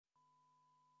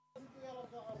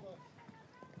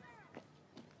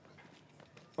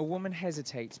A woman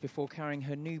hesitates before carrying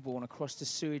her newborn across the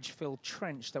sewage-filled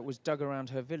trench that was dug around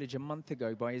her village a month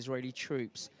ago by Israeli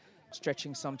troops.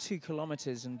 Stretching some 2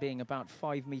 kilometers and being about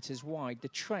 5 meters wide, the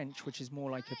trench, which is more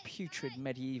like a putrid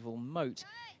medieval moat,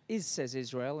 is, says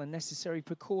Israel, a necessary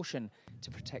precaution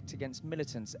to protect against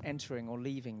militants entering or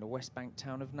leaving the West Bank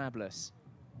town of Nablus.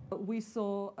 We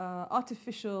saw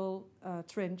artificial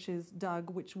trenches dug,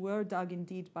 which were dug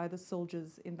indeed by the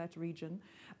soldiers in that region.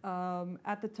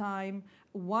 At the time,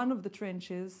 one of the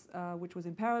trenches, which was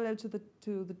in parallel to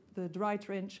the dry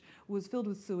trench, was filled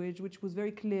with sewage, which was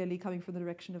very clearly coming from the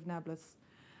direction of Nablus.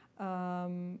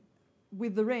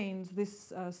 With the rains,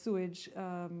 this sewage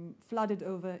flooded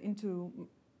over into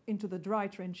the dry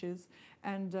trenches,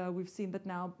 and we've seen that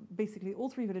now basically all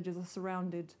 3 villages are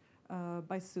surrounded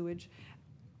by sewage.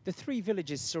 The 3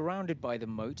 villages surrounded by the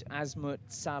moat, Azmut,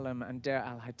 Salem and Deir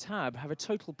al-Hatab, have a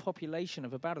total population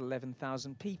of about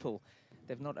 11,000 people.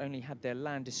 They've not only had their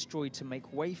land destroyed to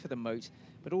make way for the moat,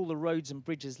 but all the roads and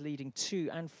bridges leading to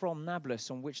and from Nablus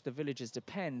on which the villages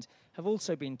depend have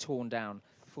also been torn down,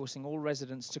 forcing all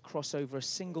residents to cross over a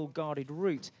single guarded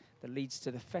route that leads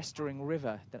to the festering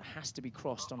river that has to be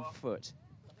crossed on foot.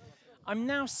 I'm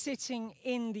now sitting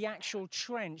in the actual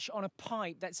trench on a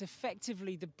pipe that's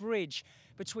effectively the bridge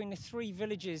between the 3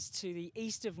 villages to the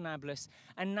east of Nablus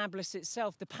and Nablus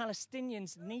itself. The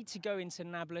Palestinians need to go into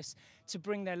Nablus to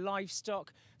bring their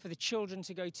livestock, for the children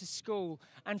to go to school,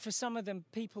 and for some of them,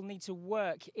 people need to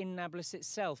work in Nablus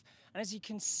itself. And as you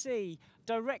can see,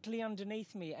 directly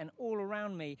underneath me and all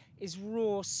around me is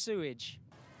raw sewage.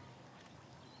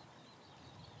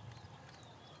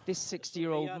 This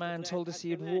 60-year-old man told us he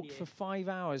had walked for 5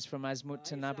 hours from Azmut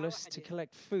to Nablus to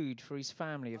collect food for his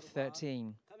family of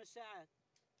 13.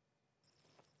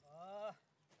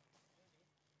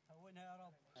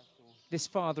 This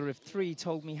father of 3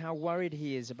 told me how worried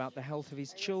he is about the health of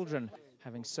his children,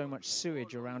 having so much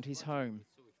sewage around his home.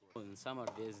 In summer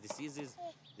there is diseases,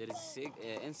 there is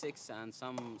insects and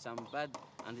some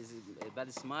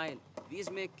bad smell. These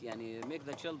make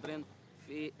the children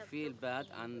feel bad,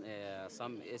 and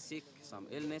some is sick, some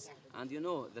illness, and you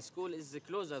know the school is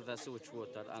closer to the sewage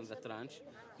water and the trench.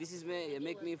 This is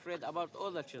make me afraid about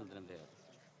all the children there.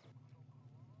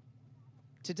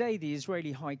 Today, the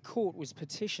Israeli High Court was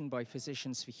petitioned by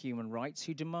Physicians for Human Rights,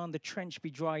 who demand the trench be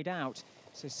dried out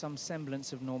so some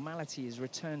semblance of normality is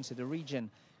returned to the region.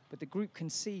 But the group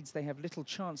concedes they have little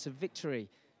chance of victory.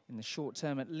 In the short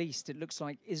term at least, it looks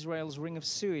like Israel's ring of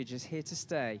sewage is here to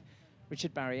stay.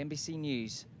 Richard Barry, NBC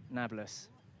News, Nablus.